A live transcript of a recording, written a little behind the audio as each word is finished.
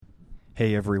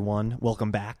Hey everyone,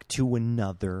 welcome back to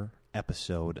another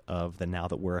episode of the Now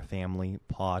That We're a Family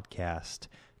podcast.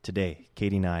 Today,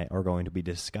 Katie and I are going to be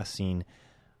discussing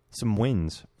some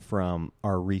wins from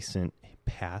our recent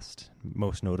past,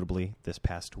 most notably this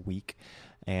past week.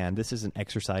 And this is an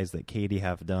exercise that Katie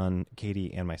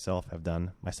and myself have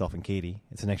done, myself and Katie.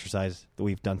 It's an exercise that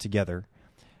we've done together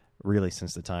really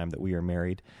since the time that we are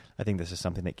married. I think this is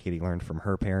something that Katie learned from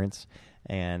her parents,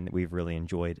 and we've really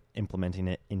enjoyed implementing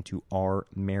it into our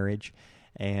marriage.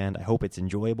 And I hope it's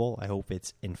enjoyable. I hope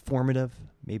it's informative.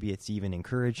 Maybe it's even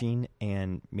encouraging,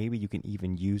 and maybe you can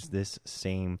even use this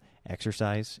same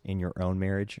exercise in your own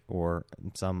marriage or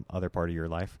in some other part of your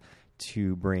life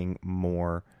to bring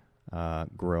more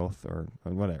growth or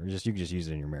whatever. You can just use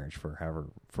it in your marriage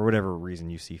for whatever reason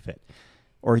you see fit,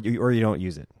 or you don't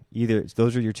use it. Either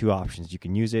those are your two options. You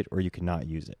can use it or you cannot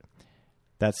use it.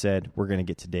 That said, we're going to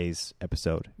get today's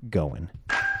episode going.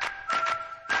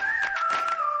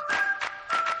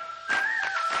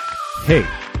 Hey,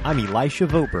 I'm Elisha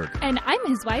Voberg. And I'm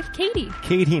his wife, Katie.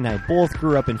 Katie and I both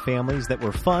grew up in families that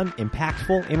were fun,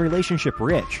 impactful, and relationship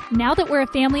rich. Now that we're a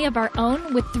family of our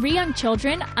own with 3 young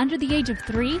children under the age of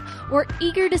 3, we're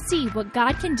eager to see what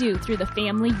God can do through the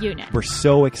family unit. We're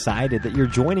so excited that you're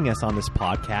joining us on this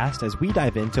podcast as we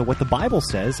dive into what the Bible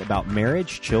says about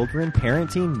marriage, children,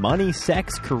 parenting, money,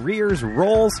 sex, careers,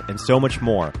 roles, and so much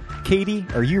more. Katie,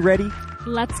 are you ready?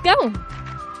 Let's go.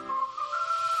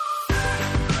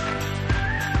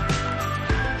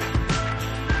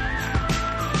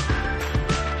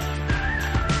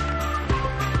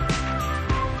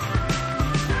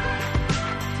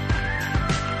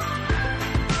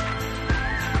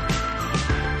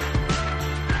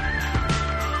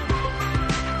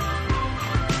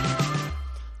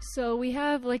 So we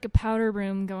have like a powder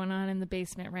room going on in the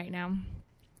basement right now.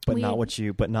 But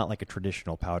not like a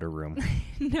traditional powder room.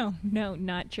 No,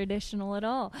 not traditional at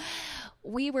all.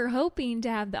 We were hoping to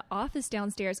have the office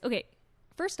downstairs. Okay,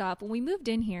 first off, when we moved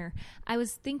in here, I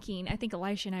was thinking, I think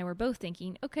Elisha and I were both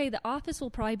thinking, okay, the office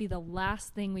will probably be the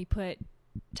last thing we put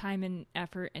time and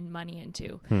effort and money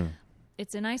into.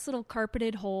 It's a nice little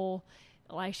carpeted hole.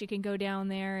 Elisha can go down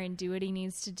there and do what he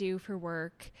needs to do for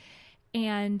work.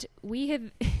 And we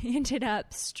have ended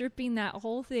up stripping that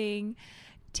whole thing,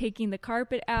 taking the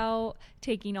carpet out,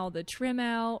 taking all the trim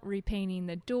out, repainting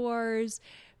the doors,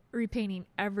 repainting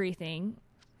everything.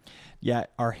 Yeah,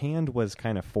 our hand was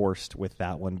kind of forced with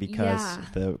that one because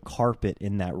the carpet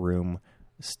in that room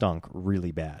stunk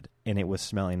really bad, and it was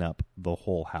smelling up the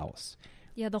whole house.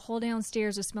 Yeah, the whole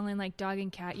downstairs was smelling like dog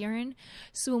and cat urine.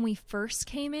 So when we first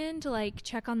came in to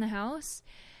check on the house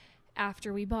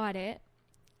after we bought it,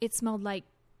 it smelled like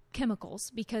chemicals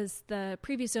because the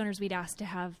previous owners we'd asked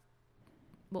them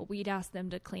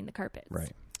to clean the carpets.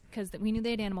 Right. Because we knew they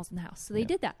had animals in the house. So they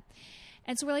did that.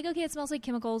 And so we're like, okay, it smells like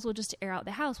chemicals. We'll just air out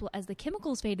the house. Well, as the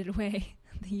chemicals faded away,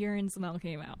 the urine smell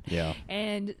came out. Yeah.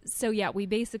 And so, we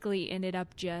basically ended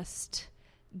up just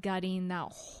gutting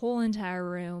that whole entire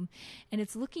room. And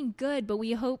it's looking good, but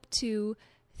we hope to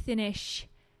finish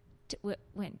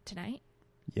when? Tonight?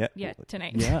 Yeah,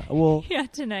 tonight. Yeah, well... yeah,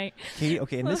 tonight. Katie,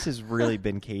 okay, and this has really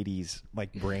been Katie's,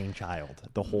 brainchild,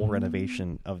 the whole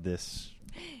renovation of this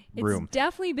room. It's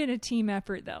definitely been a team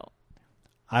effort, though.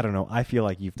 I don't know. I feel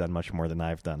like you've done much more than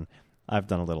I've done. I've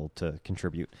done a little to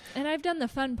contribute. And I've done the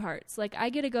fun parts. I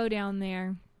get to go down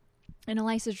there, and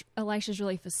Elisha's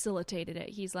really facilitated it.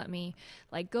 He's let me,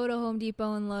 go to Home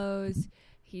Depot and Lowe's.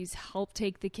 He's helped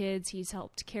take the kids. He's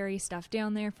helped carry stuff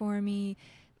down there for me.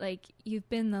 You've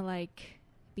been the,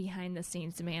 behind the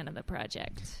scenes man of the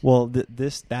project. Well,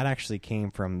 that actually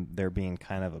came from there being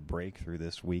kind of a breakthrough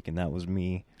this week, and that was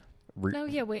me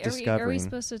are we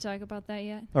supposed to talk about that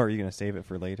yet? Oh, are you going to save it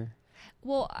for later?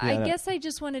 Well, I guess I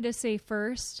just wanted to say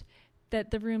first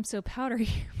that the room's so powdery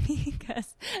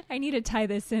because I need to tie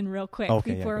this in real quick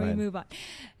before we move on.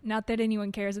 Not that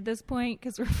anyone cares at this point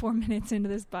because we're 4 minutes into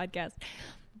this podcast.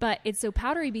 But it's so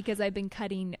powdery because I've been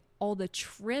cutting all the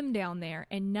trim down there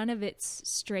and none of it's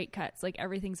straight cuts.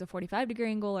 Everything's a 45-degree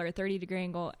angle or a 30-degree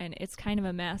angle, and it's kind of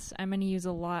a mess. I'm going to use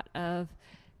a lot of,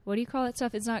 what do you call that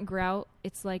stuff? It's not grout.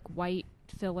 It's white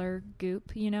filler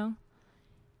goop,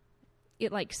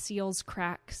 It seals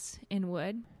cracks in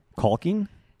wood. Caulking?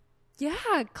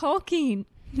 Yeah, caulking.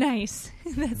 Nice.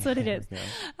 That's what it is. Yeah.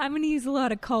 I'm going to use a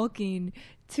lot of caulking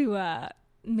to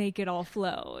make it all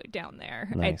flow down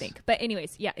there, nice. I think. But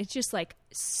anyways, it's just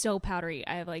so powdery.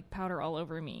 I have powder all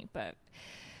over me, but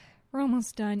we're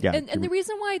almost done. Yeah, and the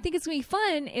reason why I think it's going to be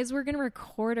fun is we're going to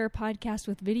record our podcast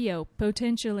with video,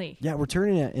 potentially. Yeah, we're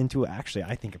turning it into, actually,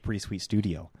 I think, a pretty sweet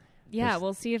studio. Yeah,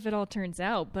 we'll see if it all turns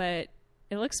out, but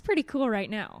it looks pretty cool right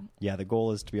now. Yeah, the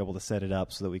goal is to be able to set it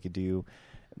up so that we could do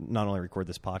not only record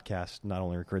this podcast, not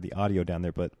only record the audio down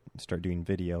there, but start doing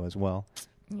video as well.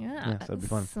 Yeah, so that'd be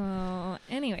fun. So,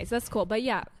 anyways, that's cool. But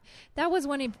yeah, that was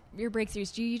one of your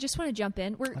breakthroughs. Do you just want to jump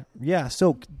in? Yeah.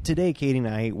 So today, Katie and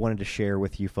I wanted to share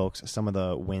with you folks some of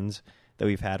the wins that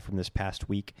we've had from this past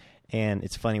week. And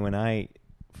it's funny, when I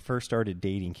first started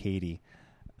dating Katie,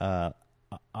 I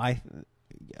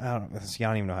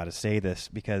don't even know how to say this,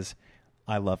 because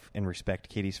I love and respect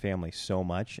Katie's family so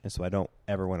much, and so I don't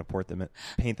ever want to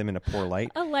paint them in a poor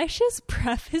light. Elisha's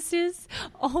prefaces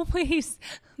always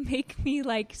make me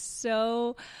like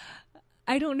so,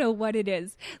 I don't know what it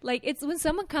is. Like, it's when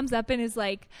someone comes up and is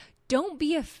like, don't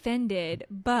be offended,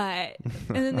 but,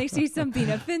 and then they say something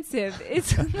offensive.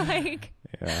 It's like,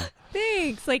 yeah.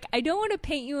 Thanks. Like, I don't want to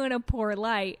paint you in a poor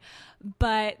light,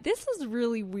 but this is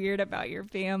really weird about your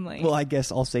family. Well, I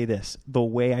guess I'll say this. The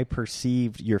way I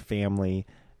perceived your family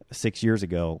 6 years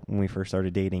ago when we first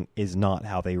started dating is not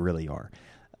how they really are.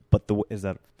 But is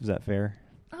that fair?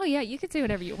 Oh, yeah. You could say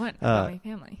whatever you want about my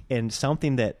family. And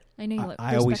something that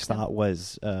I always thought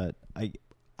was,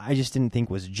 I just didn't think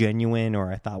was genuine,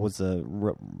 or I thought was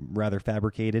rather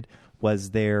fabricated,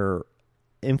 was their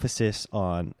emphasis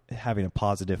on having a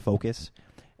positive focus.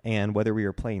 And whether we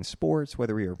were playing sports,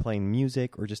 whether we were playing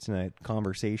music, or just in a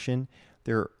conversation,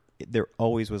 there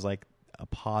always was like a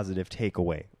positive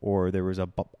takeaway, or there was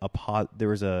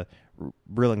a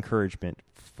real encouragement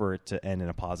for it to end in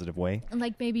a positive way. And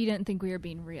like, maybe you didn't think we were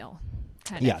being real.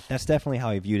 Yeah, that's definitely how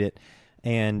I viewed it.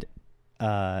 And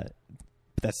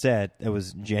that said, it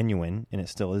was genuine, and it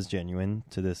still is genuine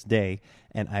to this day.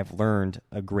 And I've learned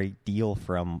a great deal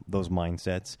from those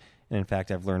mindsets. And in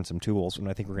fact, I've learned some tools, and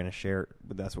I think we're going to share.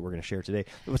 But that's what we're going to share today.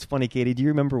 It was funny, Katie. Do you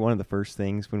remember one of the first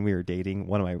things when we were dating?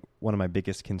 One of my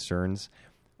biggest concerns.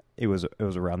 It was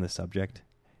around this subject.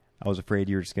 I was afraid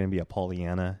you were just going to be a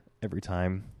Pollyanna every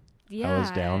time I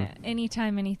was down.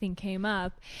 Anytime anything came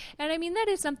up, and I mean that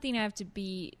is something I have to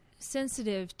be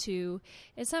sensitive to.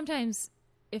 Is sometimes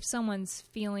if someone's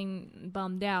feeling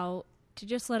bummed out, to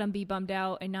just let them be bummed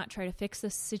out and not try to fix the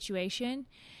situation,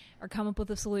 or come up with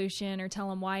a solution, or tell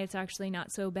them why it's actually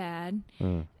not so bad.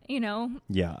 You know?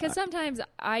 Yeah. Because sometimes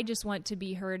I just want to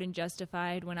be heard and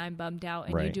justified when I'm bummed out,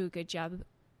 and right. You do a good job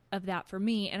of that for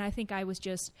me. And I think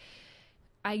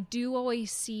I do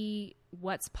always see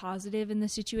what's positive in the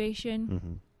situation.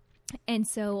 Mm-hmm. And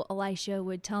so Elisha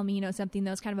would tell me, something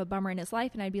that was kind of a bummer in his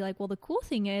life. And I'd be like, well, the cool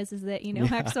thing is that,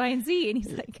 X, Y, and Z. And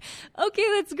he's like, okay,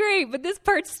 that's great, but this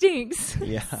part stinks.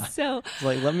 Yeah. So it's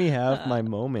like, let me have my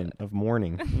moment of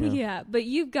mourning. Yeah. But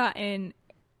you've gotten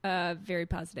very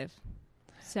positive.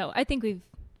 So I think we've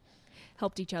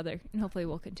helped each other, and hopefully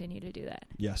we'll continue to do that.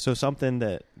 Yeah. So something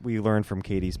that we learned from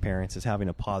Katie's parents is having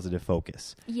a positive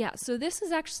focus. Yeah. So this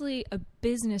is actually a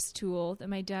business tool that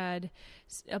my dad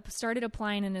started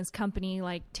applying in his company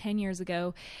like 10 years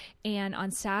ago. And on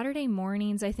Saturday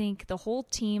mornings, I think the whole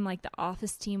team, like the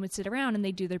office team, would sit around and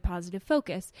they do their positive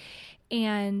focus.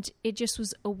 And it just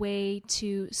was a way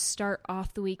to start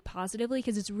off the week positively,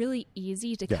 because it's really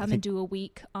easy to come and do a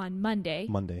week on Monday.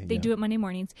 They do it Monday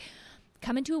mornings.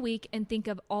 Come into a week and think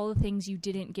of all the things you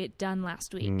didn't get done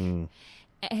last week.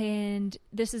 And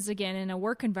this is, again, in a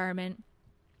work environment,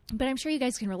 but I'm sure you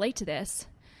guys can relate to this.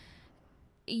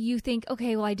 You think,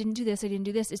 okay, well, I didn't do this.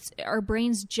 Our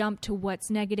brains jump to what's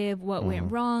negative, what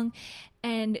went wrong.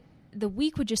 And the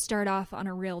week would just start off on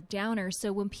a real downer.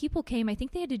 So when people came, I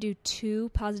think they had to do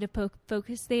 2 positive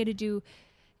focus. They had to do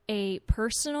a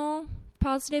personal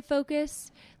positive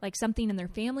focus, like something in their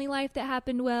family life that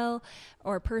happened well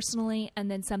or personally,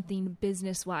 and then something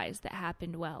business-wise that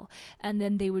happened well. And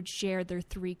then they would share their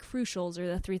 3 crucials, or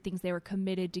the 3 things they were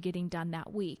committed to getting done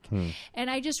that week.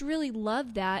 And I just really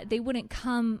loved that. They wouldn't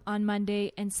come on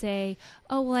Monday and say,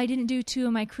 oh, well, I didn't do 2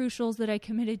 of my crucials that I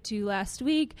committed to last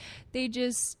week. They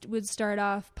just would start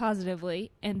off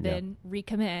positively and then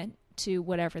recommit to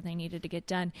whatever they needed to get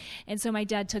done. And so my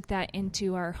dad took that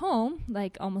into our home,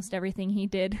 like almost everything he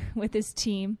did with his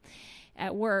team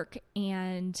at work.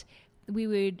 And we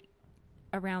would,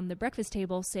 around the breakfast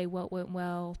table, say what went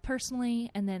well personally.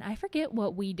 And then I forget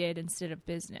what we did instead of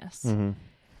business.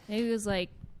 Maybe it was like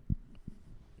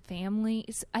family.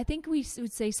 I think we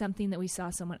would say something that we saw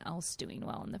someone else doing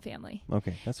well in the family.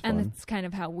 Okay, that's fun. And that's kind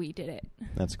of how we did it.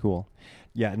 That's cool.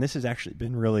 Yeah, and this has actually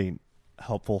been really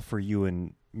helpful for you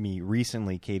and me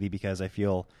recently, Katie, because I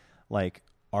feel like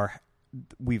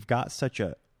we've got such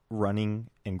a running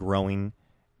and growing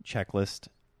checklist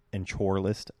and chore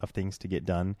list of things to get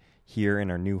done here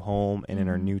in our new home and in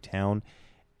our new town.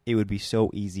 It would be so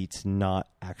easy to not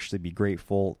actually be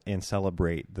grateful and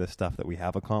celebrate the stuff that we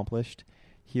have accomplished.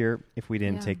 here if we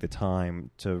didn't Yeah. take the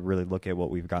time to really look at what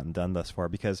we've gotten done thus far,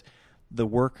 because the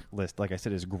work list, like I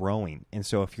said, is growing. And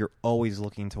so if you're always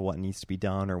looking to what needs to be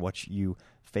done or what you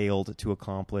failed to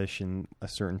accomplish in a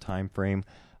certain time frame,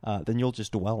 then you'll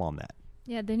just dwell on that.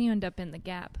 Yeah, then you end up in the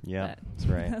gap. Yeah, But that's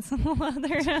right. that's a whole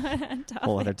other topic.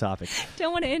 Whole other topic.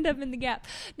 Don't want to end up in the gap.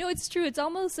 No, it's true. It's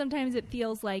almost sometimes it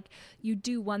feels like you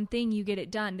do one thing, you get it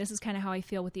done. This is kind of how I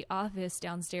feel with the office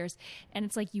downstairs. And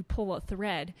it's like you pull a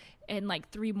thread and like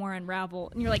 3 more unravel.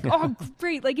 And you're like, oh,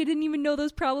 great. Like I didn't even know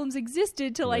those problems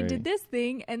existed till I Right. did this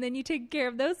thing. And then you take care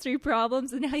of those 3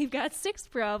 problems and now you've got 6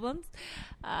 problems.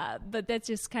 But that's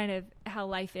just kind of how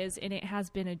life is. And it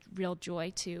has been a real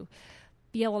joy to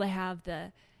be able to have the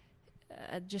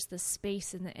just the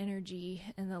space and the energy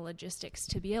and the logistics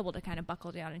to be able to kind of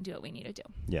buckle down and do what we need to do.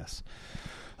 Yes.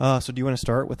 So do you want to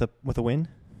start with a win?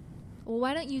 Well,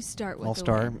 why don't you start with I'll the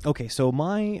start. win? Okay, so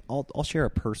I'll share a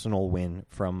personal win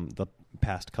from the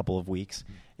past couple of weeks,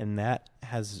 and that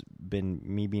has been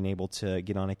me being able to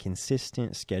get on a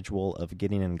consistent schedule of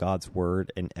getting in God's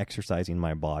Word and exercising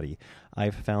my body.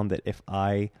 I've found that if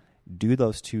I do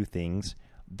those 2 things,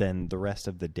 then the rest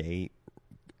of the day,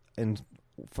 and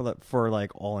for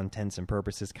like all intents and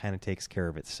purposes, kind of takes care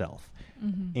of itself.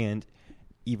 Mm-hmm. And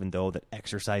even though that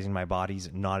exercising my body's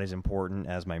not as important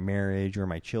as my marriage or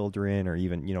my children or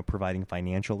even, providing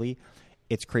financially,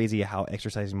 it's crazy how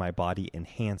exercising my body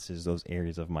enhances those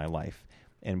areas of my life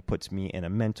and puts me in a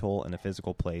mental and a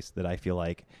physical place that I feel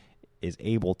like is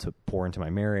able to pour into my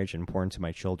marriage and pour into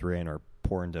my children or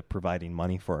pour into providing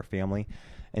money for our family.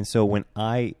 And so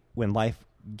when life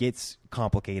gets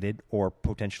complicated or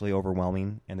potentially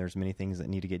overwhelming and there's many things that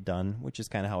need to get done, which is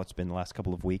kind of how it's been the last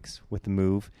couple of weeks with the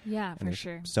move. Yeah, And for there's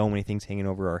sure. so many things hanging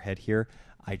over our head here.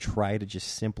 I try to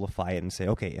just simplify it and say,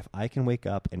 okay, if I can wake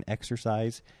up and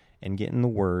exercise and get in the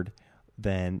Word,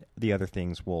 then the other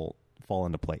things will fall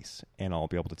into place and I'll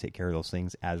be able to take care of those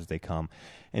things as they come.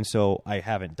 And so I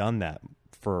haven't done that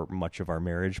for much of our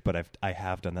marriage, but I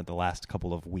have done that the last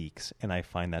couple of weeks, and I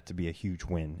find that to be a huge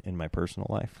win in my personal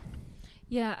life.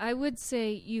 Yeah, I would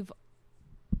say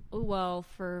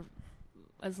for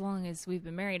as long as we've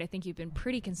been married, I think you've been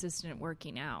pretty consistent at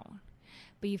working out.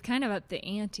 But you've kind of upped the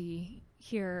ante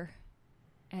here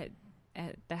at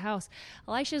the house.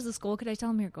 Elisha's the goal. Could I tell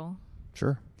him your goal?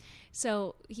 Sure.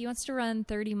 So he wants to run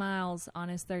 30 miles on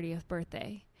his 30th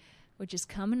birthday, which is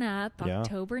coming up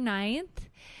October 9th.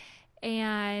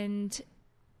 And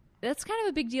that's kind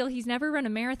of a big deal. He's never run a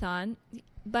marathon,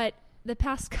 but the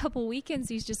past couple weekends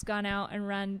he's just gone out and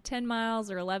run 10 miles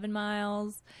or 11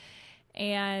 miles.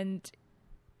 And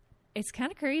it's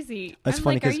kind of crazy. That's I'm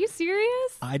funny like, are 'cause you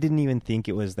serious? I didn't even think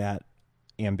it was that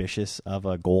ambitious of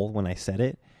a goal when I said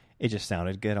it. It just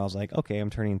sounded good. I was like, okay,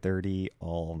 I'm turning 30.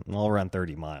 I'll run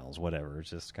 30 miles, whatever. It's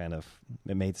just kind of,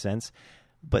 it made sense.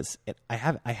 But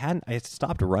I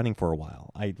stopped running for a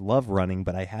while. I love running,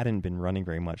 but I hadn't been running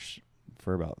very much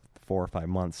for about 4 or 5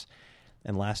 months.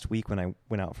 And last week when I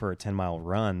went out for a 10-mile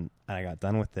run and I got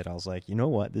done with it, I was like, you know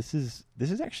what? This is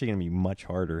actually going to be much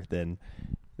harder than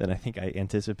I think I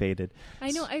anticipated.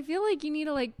 I know. I feel like you need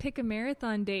to pick a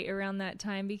marathon date around that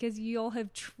time because you'll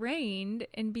have trained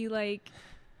and be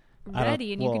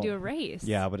ready and you can do a race.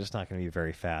 Yeah, but it's not going to be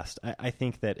very fast. I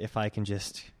think that if I can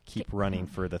just keep running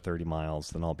for the 30 miles,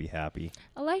 then I'll be happy.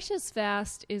 Elisha's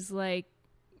fast is like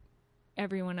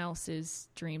everyone else's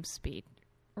dream speed.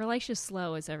 Elisha's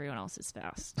slow is everyone else's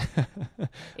fast.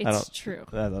 It's true.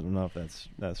 I don't know if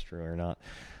that's true or not.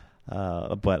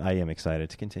 But I am excited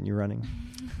to continue running.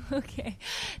 Okay.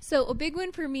 So a big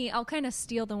one for me, I'll kind of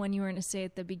steal the one you were going to say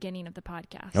at the beginning of the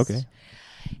podcast. Okay.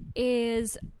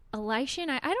 Is Elisha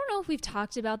and I don't know if we've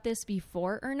talked about this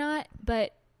before or not,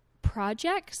 but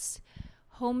projects,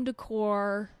 home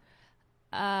decor,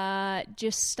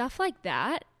 just stuff like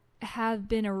that have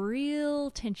been a real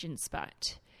tension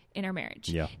spot in our marriage.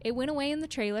 Yeah. It went away in the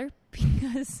trailer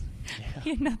because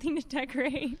we had nothing to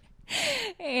decorate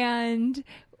and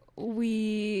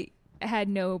we had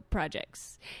no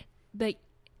projects. But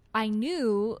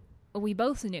we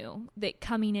both knew that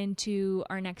coming into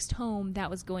our next home, that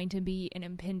was going to be an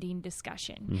impending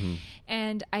discussion. Mm-hmm.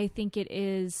 And I think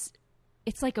it's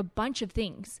like a bunch of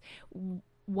things.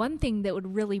 One thing that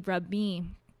would really rub me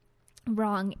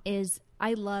wrong is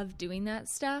I love doing that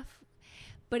stuff,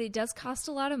 but it does cost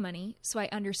a lot of money. So I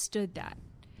understood that.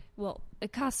 Well,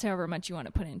 it costs however much you want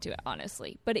to put into it,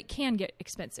 honestly, but it can get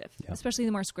expensive, especially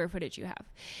the more square footage you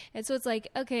have. And so it's like,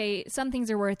 okay, some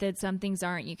things are worth it, some things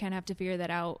aren't. You kind of have to figure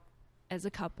that out as a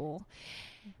couple.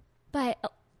 But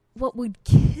what would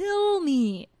kill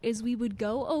me is we would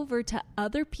go over to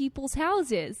other people's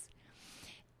houses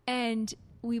and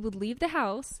we would leave the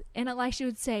house and Elisha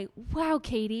would say, wow,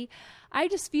 Katie, I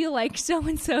just feel like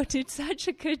so-and-so did such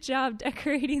a good job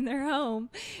decorating their home.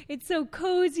 It's so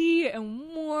cozy and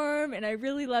warm and I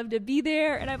really love to be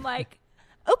there. And I'm like,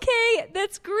 okay,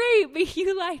 that's great, but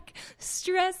you like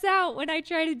stress out when I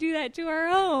try to do that to our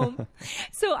home.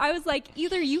 So I was like,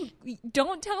 either you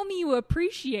don't tell me you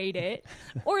appreciate it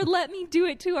or let me do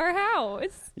it to our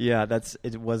house. Yeah,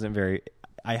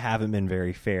 I haven't been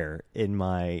very fair in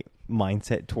my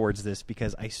mindset towards this,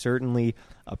 because I certainly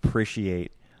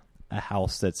appreciate a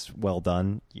house that's well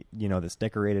done, that's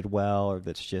decorated well, or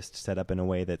that's just set up in a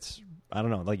way that's, I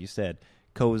don't know, like you said,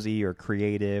 cozy or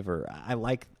creative, or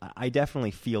I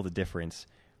definitely feel the difference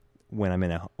when I'm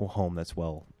in a home that's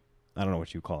I don't know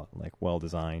what you call it, like well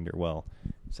designed or well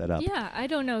set up. Yeah, I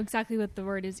don't know exactly what the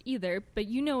word is either, but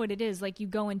you know what it is. Like you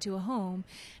go into a home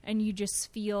and you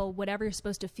just feel whatever you're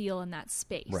supposed to feel in that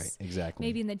space. Right, exactly.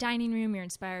 Maybe in the dining room you're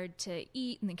inspired to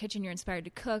eat, in the kitchen you're inspired to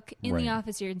cook, in the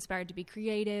office you're inspired to be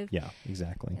creative. Yeah,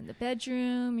 exactly. In the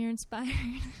bedroom you're inspired.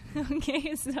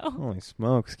 Okay, so holy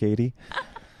smokes, Katie.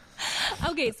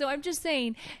 Okay, so I'm just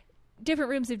saying different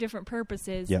rooms have different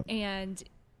purposes. Yep. And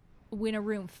when a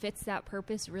room fits that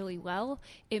purpose really well,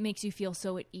 it makes you feel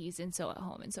so at ease and so at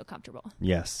home and so comfortable.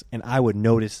 Yes, and I would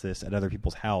notice this at other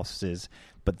people's houses,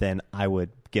 but then I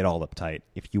would get all uptight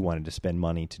if you wanted to spend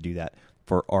money to do that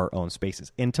for our own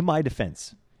spaces. And to my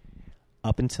defense,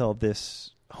 up until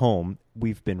this home,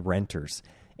 we've been renters.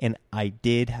 And I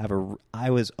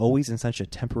was always in such a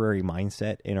temporary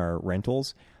mindset in our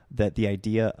rentals that the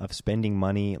idea of spending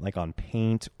money like on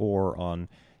paint or on,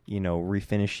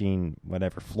 refinishing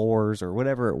whatever floors or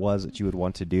whatever it was that you would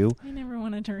want to do. I never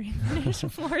wanted to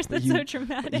refinish floors. That's so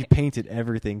dramatic. You painted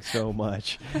everything so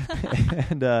much.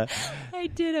 And I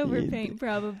did overpaint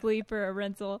probably for a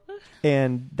rental.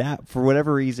 And that, for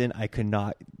whatever reason, I could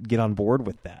not get on board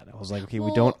with that. I was like, okay,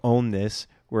 we don't own this.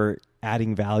 We're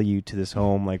adding value to this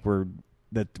home. Like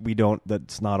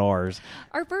that's not ours.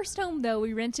 Our first home, though,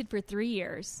 we rented for 3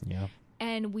 years. Yeah.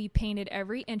 And we painted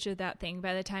every inch of that thing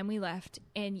by the time we left.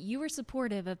 And you were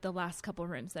supportive of the last couple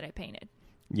rooms that I painted.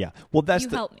 Yeah. Well,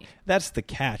 helped me. That's the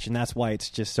catch. And that's why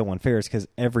it's just so unfair, is because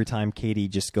every time Katie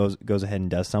just goes ahead and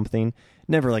does something,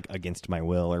 never like against my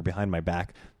will or behind my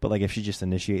back, but like if she just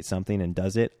initiates something and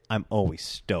does it, I'm always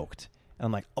stoked. And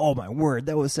I'm like, oh my word,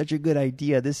 that was such a good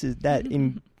idea. That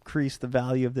increased the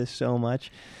value of this so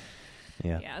much.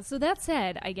 Yeah. So that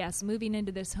said, I guess moving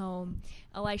into this home,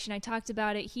 Elisha and I talked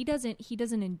about it. He doesn't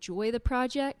enjoy the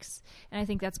projects, and I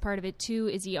think that's part of it too.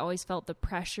 Is he always felt the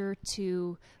pressure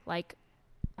to, like,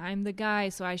 I'm the guy,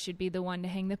 so I should be the one to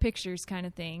hang the pictures, kind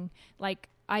of thing. Like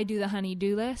I do the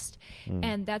honey-do list,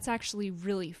 and that's actually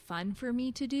really fun for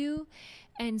me to do.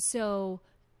 And so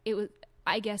it was.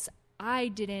 I guess I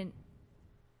didn't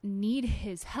need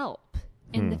his help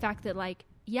in the fact that, like,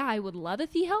 yeah, I would love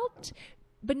if he helped.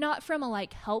 But not from a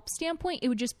like help standpoint. It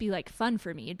would just be like fun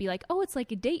for me. It'd be like, oh, it's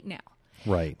like a date now.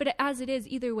 Right. But as it is,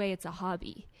 either way, it's a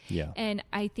hobby. Yeah. And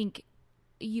I think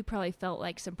you probably felt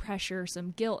like some pressure, some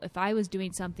guilt if I was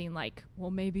doing something like, well,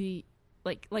 maybe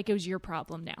like it was your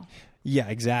problem now. Yeah,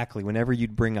 exactly. Whenever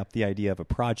you'd bring up the idea of a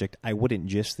project, I wouldn't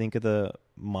just think of the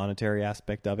monetary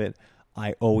aspect of it.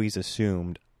 I always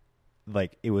assumed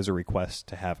like it was a request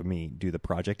to have me do the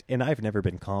project. And I've never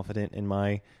been confident in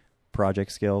my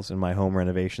project skills and my home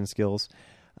renovation skills.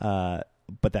 But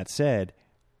that said,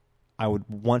 I would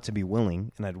want to be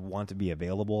willing, and I'd want to be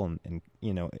available and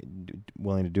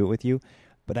willing to do it with you.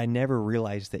 But I never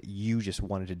realized that you just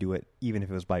wanted to do it even if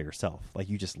it was by yourself. Like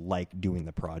you just like doing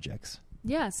the projects.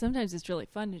 Yeah, sometimes it's really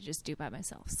fun to just do by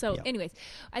myself. So anyways,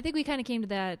 I think we kind of came to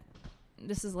that.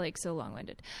 This is like so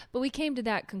long-winded. But we came to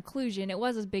that conclusion. It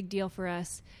was a big deal for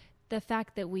us. The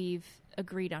fact that we've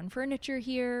agreed on furniture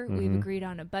here, we've agreed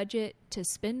on a budget to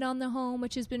spend on the home,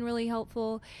 which has been really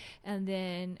helpful. And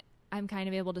then I'm kind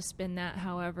of able to spend that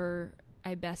however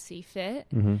I best see fit.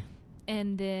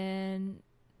 And then,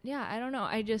 yeah, I don't know.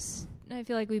 I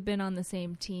feel like we've been on the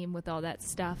same team with all that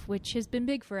stuff, which has been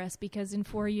big for us because in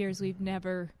 4 years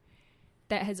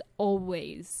that has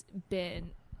always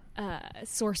been a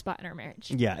sore spot in our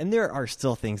marriage. Yeah, and there are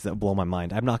still things that blow my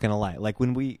mind. I'm not going to lie. Like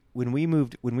when we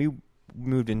moved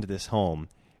into this home,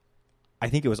 I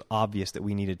think it was obvious that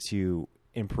we needed to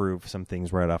improve some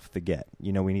things right off the get.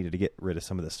 We needed to get rid of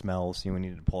some of the smells. We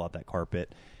needed to pull out that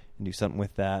carpet and do something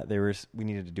with that. We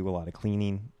needed to do a lot of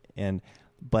cleaning.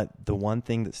 But the one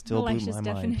thing that still blew my mind.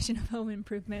 Definition of home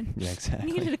improvement. Yeah,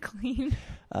 exactly. Needed to clean.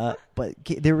 But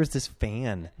there was this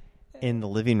fan in the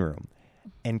living room,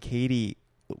 and Katie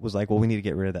was like, well, we need to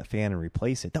get rid of that fan and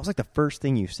replace it. That was like the first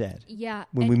thing you said. Yeah.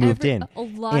 When we moved in. A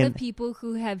lot of And- people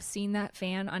who have seen that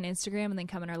fan on Instagram and then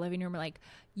come in our living room are like,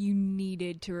 you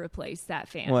needed to replace that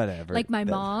fan. Whatever. Like my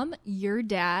That- mom, your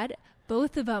dad,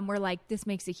 both of them were like, this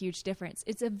makes a huge difference.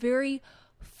 It's a very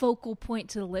focal point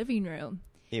to the living room.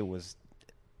 It was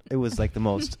like the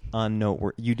most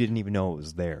unknown. You didn't even know it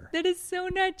was there. That is so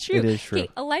not true. It is true. Okay,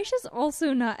 Elisha's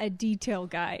also not a detail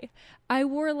guy. I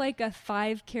wore like a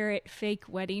 5-carat fake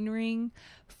wedding ring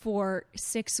for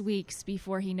 6 weeks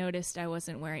before he noticed I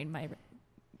wasn't wearing my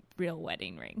real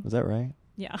wedding ring. Was that right?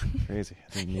 Yeah. Crazy.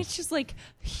 I didn't It's just like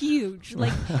huge,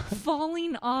 like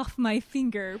falling off my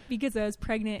finger because I was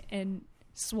pregnant and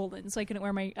swollen, so I couldn't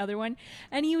wear my other one.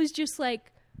 And he was just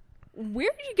like, where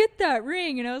did you get that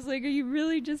ring? And I was like, are you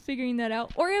really just figuring that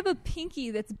out? Or I have a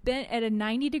pinky that's bent at a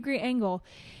 90-degree angle.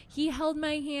 He held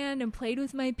my hand and played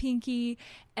with my pinky,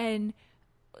 and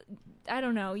I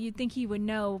don't know, you'd think he would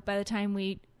know by the time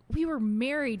we were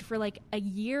married for like a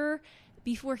year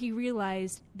before he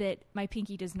realized that my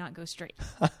pinky does not go straight.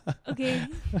 Okay?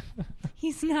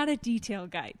 He's not a detail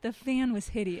guy. The fan was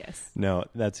hideous. No,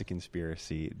 that's a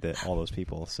conspiracy that all those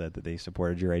people said that they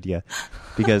supported your idea,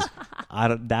 because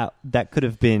that could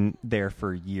have been there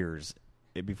for years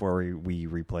before we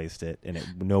replaced it, and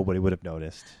nobody would have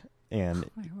noticed. And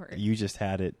My word. you just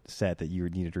had it set that you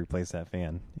needed to replace that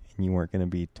fan, and you weren't going to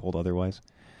be told otherwise.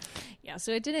 Yeah,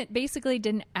 so it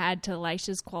didn't add to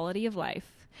Elisha's quality of life,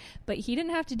 but he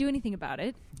didn't have to do anything about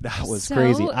it. That was So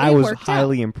crazy. it I was worked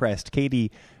highly out. impressed.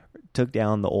 Katie took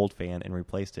down the old fan and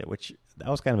replaced it, which that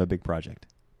was kind of a big project.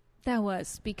 That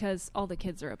was because all the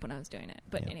kids were up when I was doing it.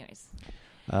 But Yeah. anyways,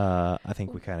 I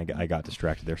think I got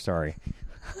distracted there. Sorry.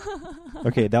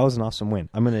 Okay, that was an awesome win.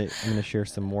 I'm gonna share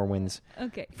some more wins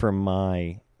okay. from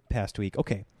my past week.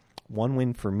 Okay, one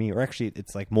win for me, or actually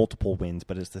it's like multiple wins,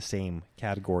 but it's the same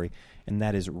category, and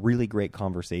that is really great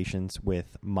conversations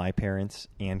with my parents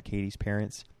and Katie's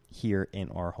parents here in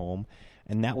our home.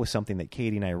 And that was something that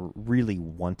Katie and I really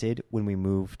wanted when we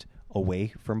moved away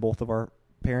from both of our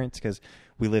parents, because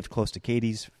we lived close to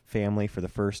Katie's family for the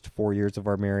first 4 years of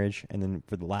our marriage, and then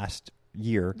for the last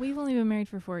year. We've only been married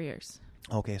for 4 years.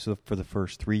 Okay, so for the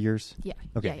first 3 years? Yeah.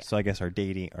 Okay, Yeah. so I guess for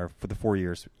the 4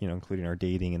 years, including our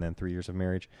dating and then 3 years of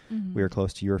marriage, Mhm. we were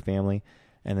close to your family.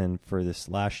 And then for this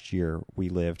last year, we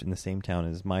lived in the same town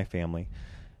as my family.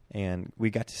 And we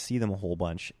got to see them a whole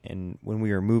bunch. And when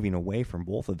we were moving away from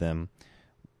both of them,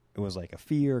 it was like a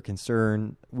fear,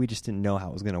 concern. We just didn't know how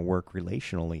it was going to work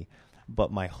relationally.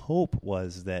 But my hope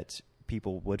was that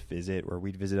people would visit, or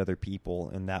we'd visit other people,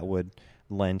 and that would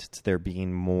lend to there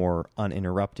being more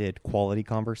uninterrupted quality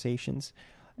conversations.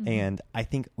 Mhm. And I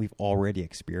think we've already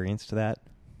experienced that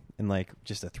in like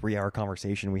just a 3-hour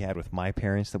conversation we had with my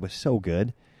parents that was so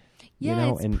good.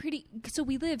 Yeah, it's and pretty. So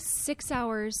we live 6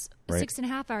 hours, Right.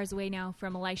 6.5 hours away now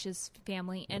from Elisha's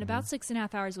family, and about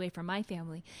 6.5 hours away from my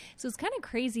family. So it's kind of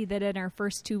crazy that in our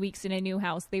first 2 weeks in a new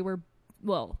house,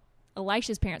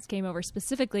 Elisha's parents came over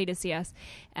specifically to see us,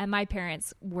 and my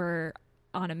parents were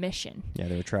on a mission. yeah,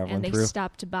 they were traveling And they through.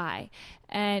 stopped by,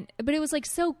 but it was like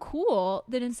so cool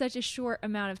that in such a short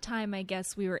amount of time, I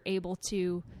guess we were able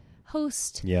to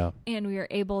host, Yeah. and we were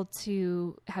able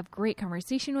to have great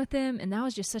conversation with them, and that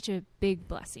was just such a big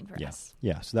blessing for us.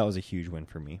 Yeah, so that was a huge win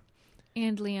for me.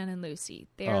 And Leanne and Lucy,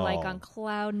 they're like Oh. on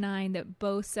cloud 9 that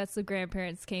both sets of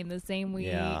grandparents came the same week.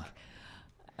 Yeah.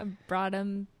 I brought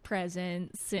them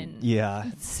presents, and Yeah.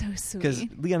 it's so sweet.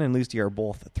 Because Leon and Lucy are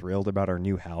both thrilled about our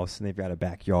new house, and they've got a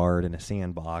backyard and a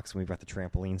sandbox, and we've got the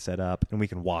trampoline set up, and we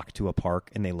can walk to a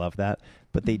park, and they love that.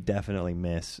 But they definitely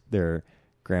miss their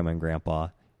grandma and grandpa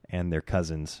and their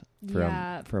cousins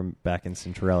from back in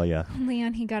Centralia.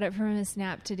 Leon, he got it from a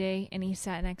snap today, and he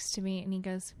sat next to me, and he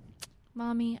goes,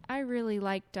 "Mommy, I really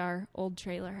liked our old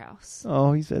trailer house."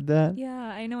 Oh, he said that? Yeah,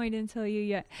 I know I didn't tell you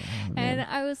yet. Oh, And man.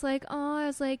 I was like,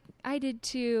 I did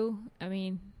too. I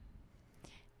mean,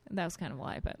 that was kind of a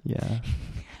lie, but Yeah.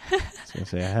 I was going to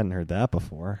say, I hadn't heard that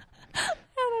before. I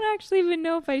don't actually even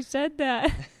know if I said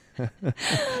that.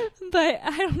 But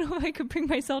I don't know if I could bring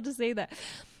myself to say that.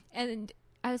 And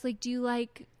I was like, "Do you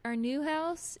like our new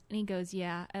house?" And he goes,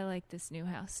 "Yeah, I like this new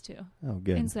house too." Oh,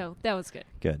 good. And so that was good.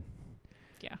 Good.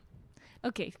 Yeah.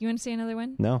 Okay, you want to say another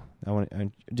one? No, I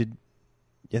think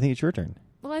it's your turn.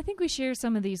 Well, I think we share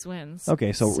some of these wins.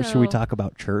 Okay, so should we talk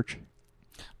about church?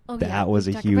 Oh, That yeah, was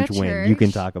we a talk huge about win. You can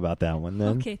church. talk about that one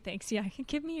then. Okay, thanks. Yeah,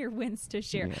 give me your wins to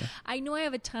share. Yeah. I know I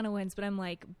have a ton of wins, but I'm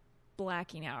like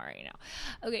blacking out right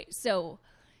now. Okay, so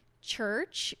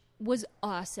church was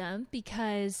awesome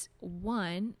because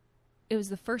one, it was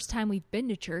the first time we've been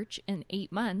to church in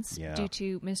 8 months Yeah. due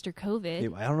to Mr.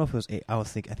 COVID. I don't know if it was 8. I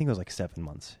think it was like 7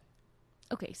 months.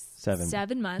 Okay, 7.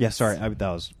 7 months. Yeah, sorry, that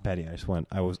was petty.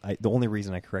 The only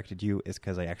reason I corrected you is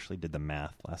because I actually did the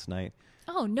math last night.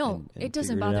 Oh no, and it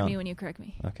doesn't figured it bother out. me when you correct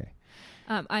me. Okay.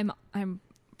 I'm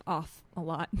off a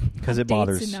lot Because on it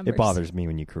dates and numbers. bothers me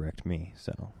when you correct me.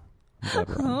 So. I'm glad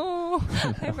we're on.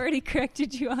 Oh, I've already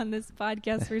corrected you on this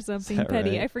podcast for something that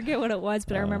petty. right? I forget what it was,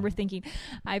 but I Oh. remember thinking,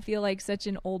 I feel like such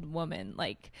an old woman.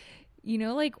 Like, you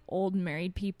know, like old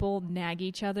married people nag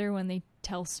each other when they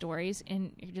tell stories,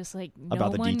 and you're just like, no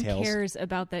About the one details. cares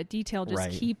about that detail. Just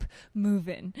Right. keep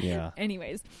moving. Yeah.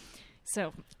 Anyways,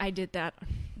 so I did that.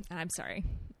 I'm sorry.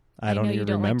 I don't know even you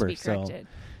don't remember. like to be corrected.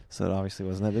 So it obviously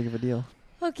wasn't that big of a deal.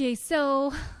 Okay,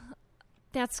 so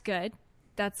that's good.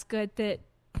 That's good that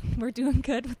we're doing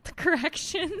good with the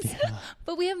corrections. Yeah.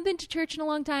 But we haven't been to church in a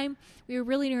long time. We were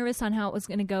really nervous on how it was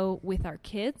going to go with our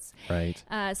kids. Right.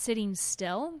 Sitting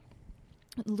still.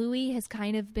 Louis has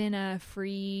kind of been a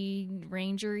free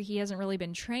ranger. He hasn't really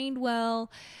been trained well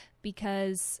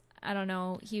because, I don't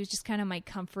know, he was just kind of my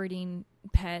comforting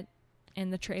pet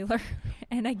in the trailer.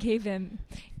 And I gave him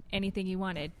anything he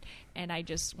wanted, and I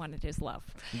just wanted his love.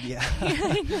 Yeah.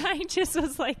 I just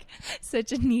was like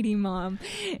such a needy mom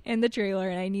in the trailer,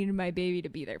 and I needed my baby to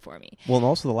be there for me. Well, and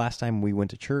also the last time we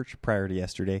went to church prior to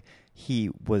yesterday, he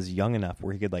was young enough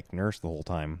where he could like nurse the whole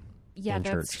time. Yeah, in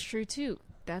that's church. true too.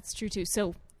 That's true too.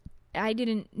 So I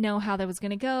didn't know how that was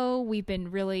going to go. We've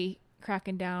been really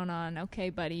cracking down on, okay,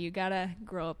 buddy, you got to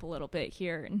grow up a little bit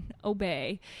here and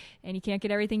obey, and you can't get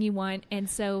everything you want. And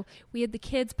so we had the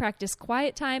kids practice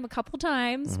quiet time a couple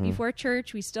times before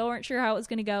church. We still weren't sure how it was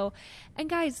going to go. And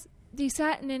guys, they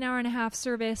sat in an hour and a half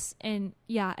service, and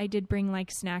yeah, I did bring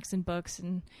like snacks and books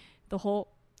and the whole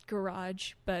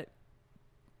garage, but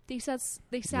they sat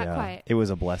Yeah, quiet. It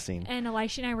was a blessing. And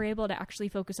Elisha and I were able to actually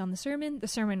focus on the sermon. The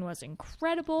sermon was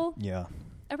incredible. Yeah.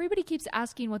 Everybody keeps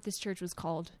asking what this church was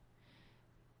called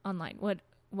online. What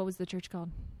was the church called?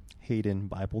 Hayden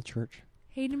Bible Church.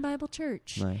 Hayden Bible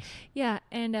Church. Nice. Yeah,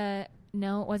 and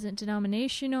no, it wasn't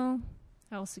denominational.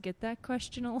 I also get that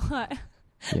question a lot.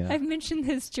 Yeah. I've mentioned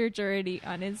this church already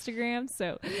on Instagram,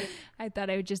 so I thought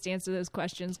I would just answer those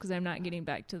questions because I'm not getting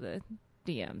back to the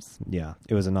DMs. Yeah.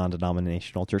 It was a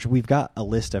non-denominational church. We've got a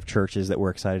list of churches that we're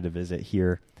excited to visit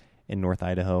here in North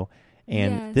Idaho.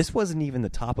 And Yes. this wasn't even the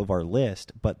top of our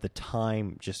list, but the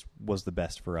time just was the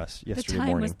best for us yesterday The time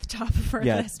morning. was the top of our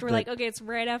Yeah, list. We're like, okay, it's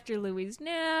right after Louis'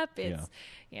 nap. It's,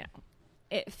 Yeah.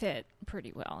 it fit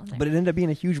pretty well. But it ended up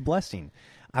being a huge blessing.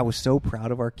 I was so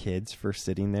proud of our kids for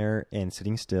sitting there and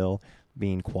sitting still,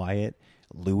 being quiet.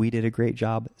 Louis did a great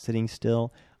job sitting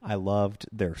still. I loved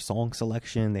their song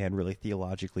selection. They had really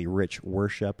theologically rich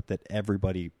worship that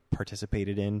everybody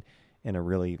participated in a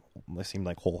really, it seemed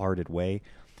like, wholehearted way.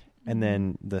 And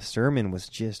then the sermon was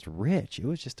just rich. It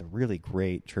was just a really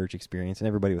great church experience, and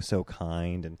everybody was so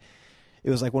kind. And it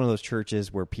was like one of those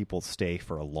churches where people stay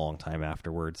for a long time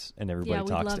afterwards, and everybody we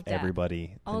talks to loved that.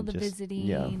 everybody. all and the just, visiting,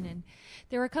 Yeah. and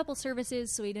there were a couple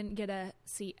services, so we didn't get to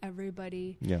see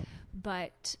everybody. Yeah.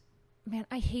 But man,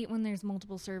 I hate when there's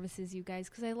multiple services, you guys,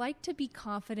 because I like to be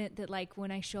confident that like when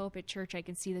I show up at church, I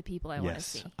can see the people I want to Yes,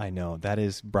 see. I know. That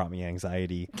has brought me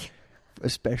anxiety,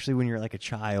 especially when you're like a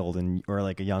child or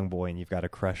like a young boy and you've got a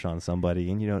crush on somebody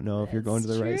and you don't know if you're going to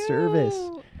the right service.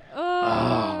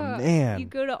 Oh, man. You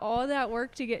go to all that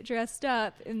work to get dressed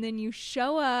up, and then you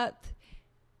show up,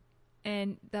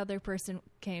 and the other person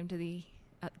came to the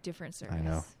different service. I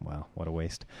know. Wow, what a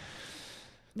waste.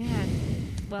 Man,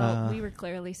 well, we were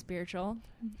clearly spiritual.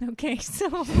 Okay,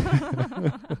 so.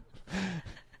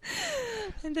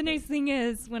 And the nice thing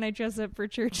is, when I dress up for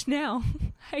church now,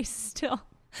 I still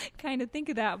kind of think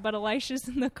of that, but Elisha's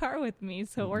in the car with me,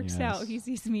 so it works Yes. out. He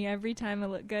sees me every time I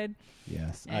look good.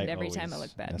 Yes. And every time I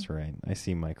look bad. That's right. I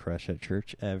see my crush at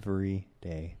church every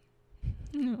day.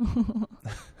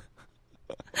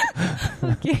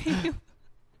 Okay.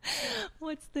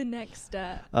 What's the next?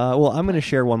 Well, I'm going to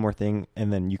share one more thing,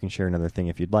 and then you can share another thing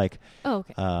if you'd like. Oh,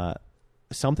 okay.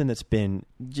 Something that's been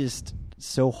just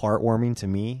so heartwarming to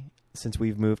me since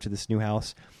we've moved to this new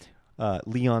house.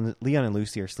 Leon and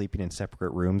Lucy are sleeping in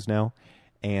separate rooms now,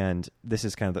 and this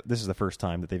is the first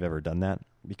time that they've ever done that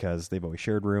because they've always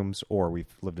shared rooms, or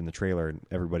we've lived in the trailer and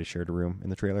everybody shared a room in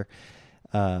the trailer.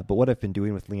 But what I've been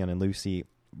doing with Leon and Lucy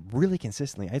really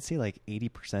consistently, I'd say like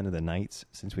 80% of the nights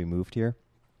since we moved here,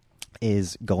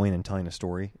 is going and telling a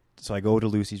story. So I go to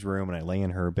Lucy's room and I lay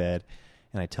in her bed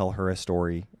and I tell her a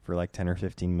story for like 10 or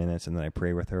 15 minutes, and then I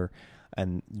pray with her.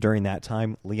 And during that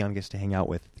time, Leon gets to hang out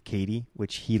with Katie,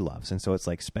 which he loves. And so it's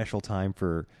like special time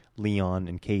for Leon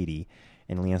and Katie,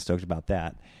 and Leon's stoked about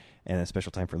that. and a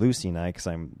special time for Lucy and I, because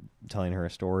I'm telling her a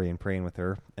story and praying with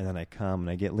her. And then I come and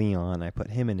I get Leon, I put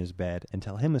him in his bed and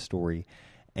tell him a story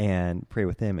and pray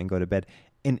with him and go to bed.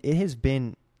 And it has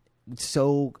been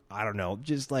so, I don't know,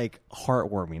 just like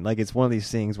heartwarming. Like, it's one of these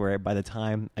things where by the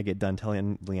time I get done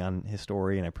telling Leon his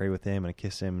story and I pray with him and I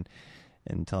kiss him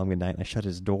and tell him goodnight and I shut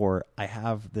his door, I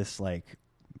have this, like,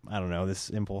 I don't know, this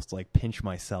impulse to like pinch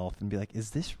myself and be like,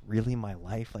 is this really my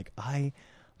life? Like, I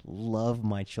love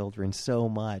my children so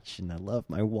much and I love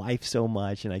my wife so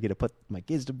much, and I get to put my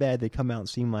kids to bed. They come out and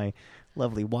see my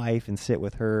lovely wife and sit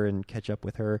with her and catch up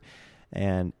with her.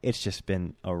 And it's just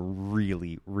been a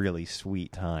really, really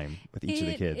sweet time with each of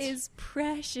the kids. It is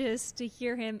precious to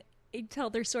hear him tell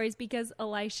their stories, because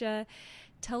Elisha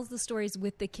tells the stories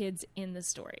with the kids in the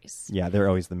stories. Yeah, they're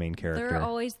always the main character. They're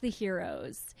always the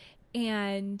heroes.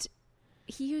 And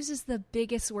he uses the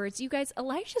biggest words. You guys,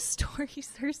 Elisha's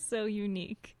stories are so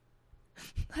unique.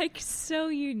 Like, so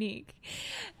unique.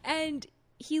 And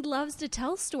he loves to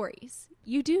tell stories.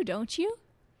 You do, don't you?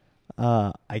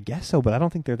 I guess so, but I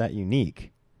don't think they're that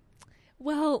unique.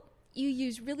 Well, you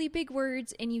use really big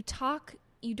words, and you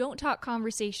don't talk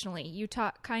conversationally. You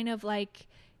talk kind of like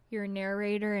you're a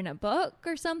narrator in a book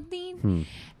or something.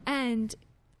 And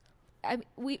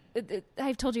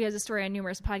I've told you guys a story on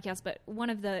numerous podcasts, but one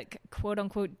of the quote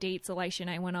unquote dates Elisha and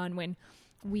I went on when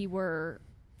we were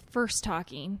first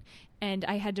talking, and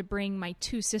I had to bring my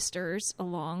 2 sisters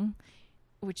along,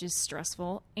 which is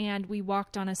stressful. And we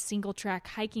walked on a single track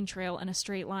hiking trail in a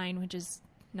straight line, which is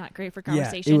not great for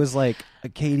conversation. Yeah, it was like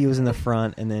Katie was in the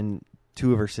front and then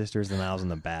 2 of her sisters, and I was in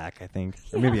the back, I think.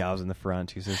 Or maybe I was in the front,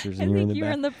 2 sisters, and you were in the back. You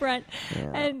were in the front.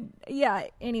 Yeah. And yeah,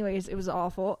 anyways, it was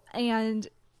awful. And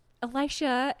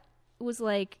Elisha was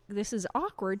like, this is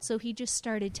awkward. So he just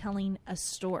started telling a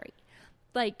story.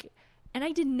 Like, and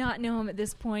I did not know him at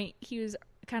this point. He was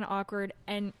kind of awkward,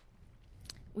 and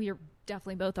we were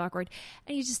definitely both awkward.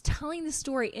 And he's just telling the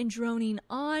story and droning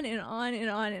on and on and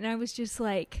on. And I was just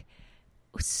like,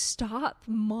 stop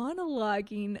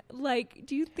monologuing. Like,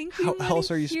 do you think we how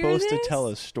else are you supposed to tell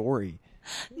a story?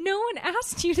 No one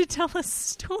asked you to tell a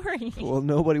story. Well,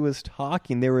 nobody was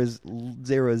talking. There was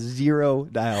zero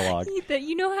dialogue. Ethan,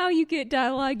 you know how you get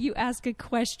dialogue? You ask a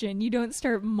question. You don't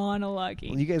start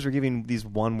monologuing. Well, you guys were giving these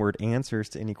one-word answers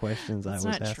to any questions I was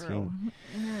not asking. True.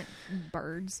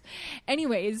 Birds.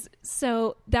 Anyways,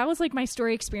 so that was like my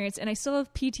story experience, and I still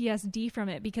have PTSD from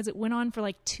it because it went on for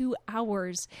like 2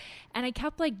 hours, and I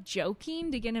kept like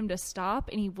joking to get him to stop,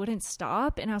 and he wouldn't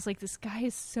stop, and I was like, this guy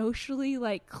is socially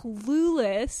like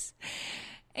clueless.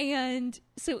 And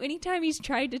so anytime he's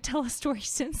tried to tell a story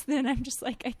since then, I'm just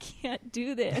like, I can't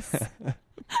do this.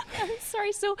 I'm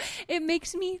sorry. So it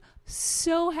makes me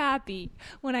so happy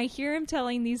when I hear him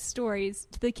telling these stories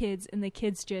to the kids, and the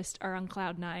kids just are on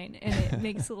cloud 9, and it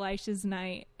makes Elisha's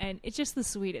night, and it's just the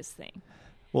sweetest thing.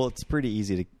 Well, it's pretty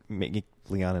easy to make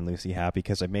Leon and Lucy happy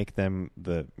because I make them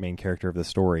the main character of the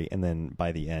story, and then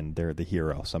by the end, they're the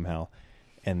hero somehow.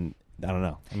 And I don't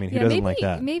know. I mean, who doesn't like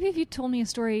that? Maybe if you told me a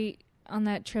story on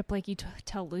that trip, like you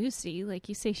tell Lucy, like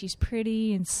you say she's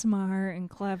pretty and smart and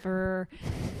clever,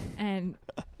 and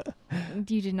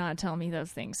you did not tell me those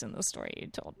things in the story you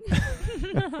told.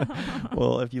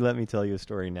 Well, if you let me tell you a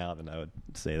story now, then I would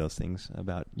say those things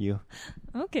about you.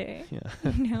 Okay.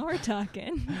 Yeah. Now we're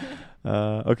talking.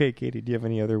 Okay, Katie, do you have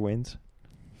any other wins?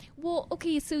 Well,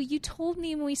 okay, so you told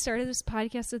me when we started this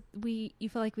podcast that you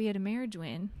felt like we had a marriage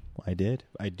win. Well, I did.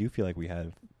 I do feel like we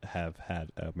have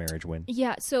had a marriage win.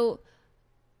 Yeah, so,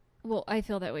 well, I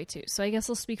feel that way too. So I guess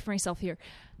I'll speak for myself here.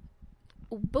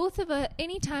 Both of us,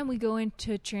 anytime we go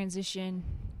into transition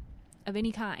of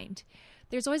any kind,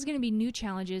 there's always going to be new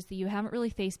challenges that you haven't really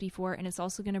faced before, and it's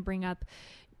also going to bring up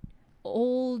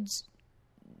old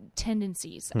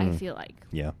tendencies, I feel like.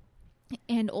 Yeah.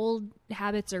 And old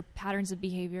habits or patterns of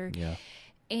behavior. Yeah.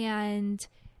 And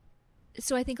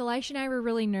so I think Elisha and I were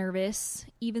really nervous,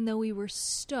 even though we were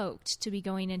stoked to be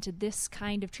going into this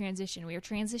kind of transition. We were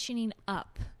transitioning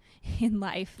up in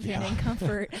life and in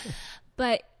comfort.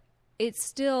 But it's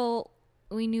still,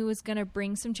 we knew it was going to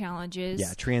bring some challenges.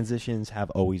 Yeah, transitions have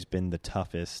always been the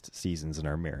toughest seasons in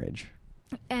our marriage.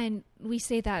 And we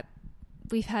say that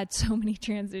we've had so many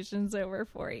transitions over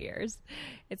 4 years.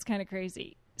 It's kind of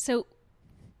crazy. So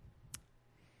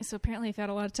apparently I've had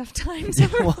a lot of tough times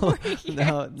over 4 years.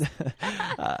 No,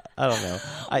 I don't know.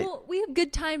 Well, we have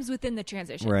good times within the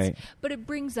transitions. Right. But it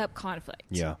brings up conflict.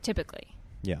 Yeah. Typically.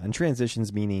 Yeah, and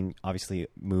transitions meaning obviously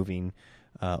moving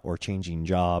or changing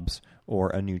jobs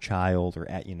or a new child or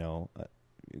that's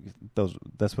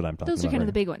what I'm talking about. Those are kind of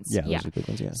the big ones. Yeah, those are the big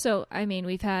ones, yeah. So, I mean,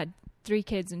 we've had 3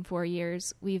 kids in 4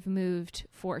 years. We've moved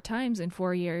 4 times in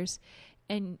 4 years.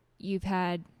 And you've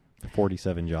had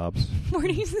 47 jobs.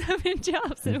 47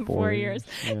 jobs in 4 years.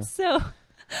 Yeah. So,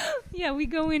 yeah, we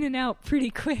go in and out pretty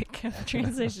quick of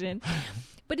transition.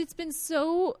 But it's been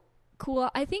so cool.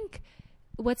 I think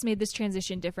what's made this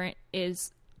transition different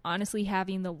is honestly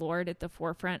having the Lord at the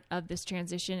forefront of this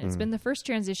transition. It's been the first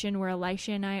transition where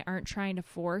Elisha and I aren't trying to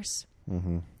force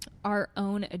our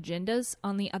own agendas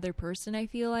on the other person, I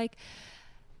feel like.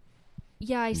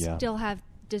 Yeah, I still have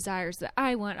desires that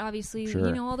I want, obviously, Sure.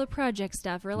 you know, all the project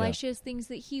stuff, or Elisha has things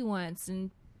that he wants,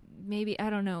 and maybe, I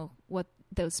don't know what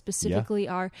those specifically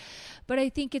are, but I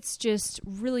think it's just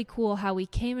really cool how we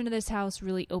came into this house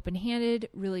really open-handed,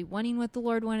 really wanting what the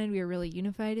Lord wanted. We were really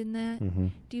unified in that.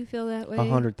 Do you feel that way?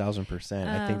 100,000%.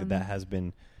 I think that has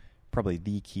been probably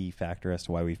the key factor as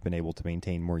to why we've been able to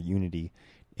maintain more unity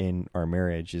in our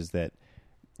marriage, is that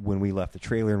when we left the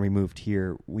trailer and we moved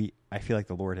here, I feel like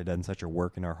the Lord had done such a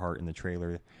work in our heart in the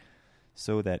trailer,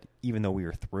 so that even though we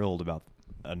were thrilled about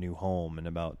a new home and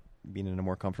about being in a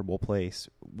more comfortable place,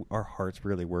 our hearts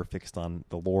really were fixed on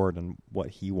the Lord and what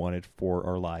he wanted for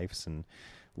our lives and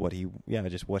what he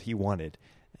wanted.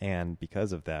 And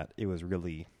because of that, it was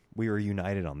really, we were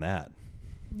united on that.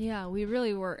 Yeah, we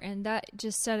really were. And that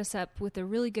just set us up with a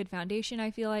really good foundation, I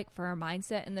feel like, for our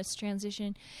mindset in this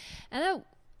transition. And that,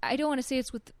 I don't want to say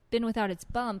it's been without its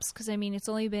bumps, because I mean, it's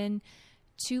only been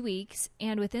 2 weeks.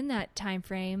 And within that time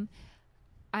frame,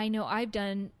 I know I've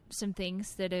done some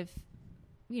things that have,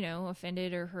 you know,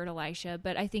 offended or hurt Elisha,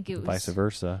 but I think it was vice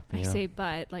versa. I say,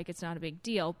 but like, it's not a big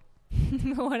deal.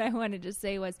 What I wanted to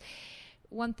say was,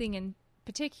 one thing in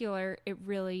particular, it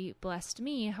really blessed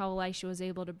me how Elisha was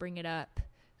able to bring it up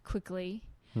quickly,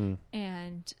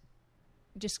 and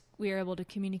just we were able to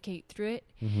communicate through it.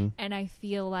 And I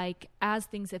feel like as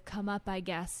things have come up, I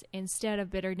guess, instead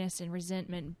of bitterness and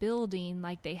resentment building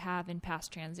like they have in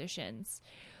past transitions,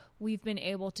 we've been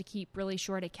able to keep really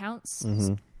short accounts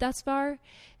thus far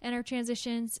in our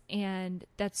transitions, and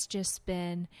that's just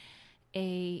been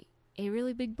a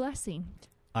really big blessing.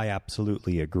 I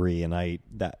absolutely agree, and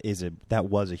that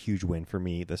was a huge win for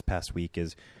me this past week,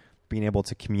 is being able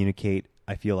to communicate,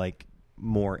 I feel like,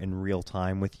 more in real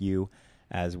time with you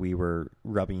as we were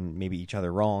rubbing maybe each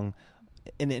other wrong.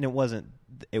 And it wasn't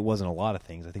a lot of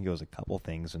things. I think it was a couple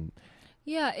things. And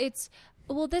yeah,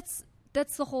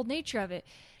 that's the whole nature of it,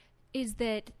 is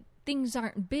that things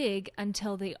aren't big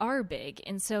until they are big.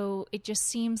 And so it just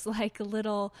seems like a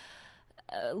little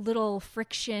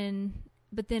friction,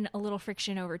 but then a little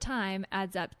friction over time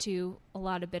adds up to a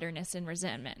lot of bitterness and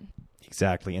resentment.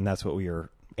 Exactly. And that's what we were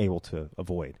able to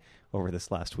avoid over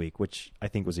this last week, which I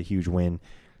think was a huge win.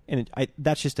 And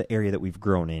that's just an area that we've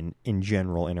grown in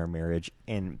general in our marriage,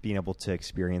 and being able to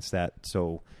experience that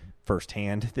so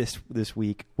firsthand this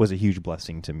week was a huge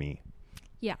blessing to me.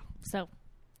 Yeah. So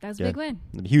that was a big win.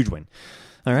 A huge win.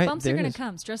 All right. Bumps are going to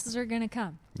come. Stresses are going to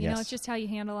come. You Yes. know, it's just how you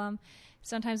handle them.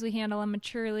 Sometimes we handle them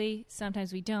maturely.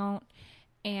 Sometimes we don't.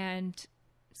 And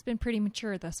it's been pretty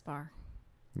mature thus far.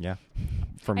 Yeah.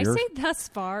 I say thus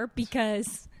far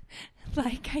because,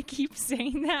 like, I keep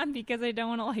saying that because I don't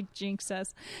want to, like, jinx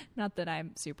us. Not that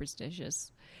I'm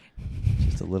superstitious.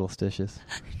 Just a little stitious.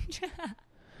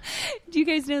 Do you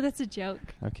guys know that's a joke?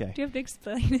 Okay. Do you have to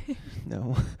explain it?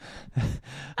 No.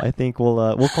 I think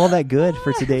we'll call that good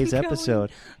for today's I'm going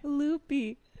episode.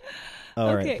 Loopy. All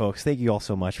Okay. right, folks. Thank you all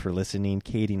so much for listening.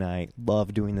 Katie and I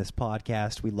love doing this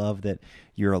podcast. We love that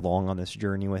you're along on this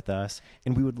journey with us.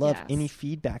 And we would love Yes. any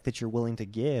feedback that you're willing to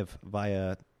give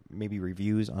via maybe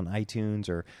reviews on iTunes,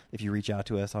 or if you reach out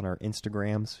to us on our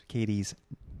Instagrams. Katie's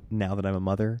Now That I'm a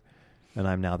Mother, and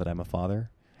I'm Now That I'm a Father.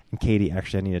 And Katie,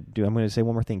 actually, I'm going to say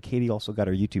one more thing. Katie also got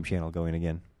her YouTube channel going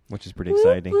again, which is pretty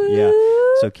exciting. Whoop, whoop. Yeah.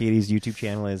 So Katie's YouTube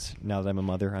channel is Now That I'm a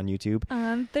Mother on YouTube.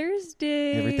 On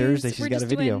Thursdays. Every Thursday she's got a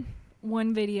video. Doing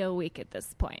one video a week at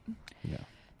this point. Yeah,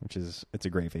 it's a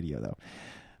great video, though.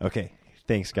 Okay,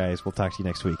 thanks, guys. We'll talk to you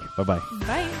next week. Bye-bye.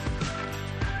 Bye.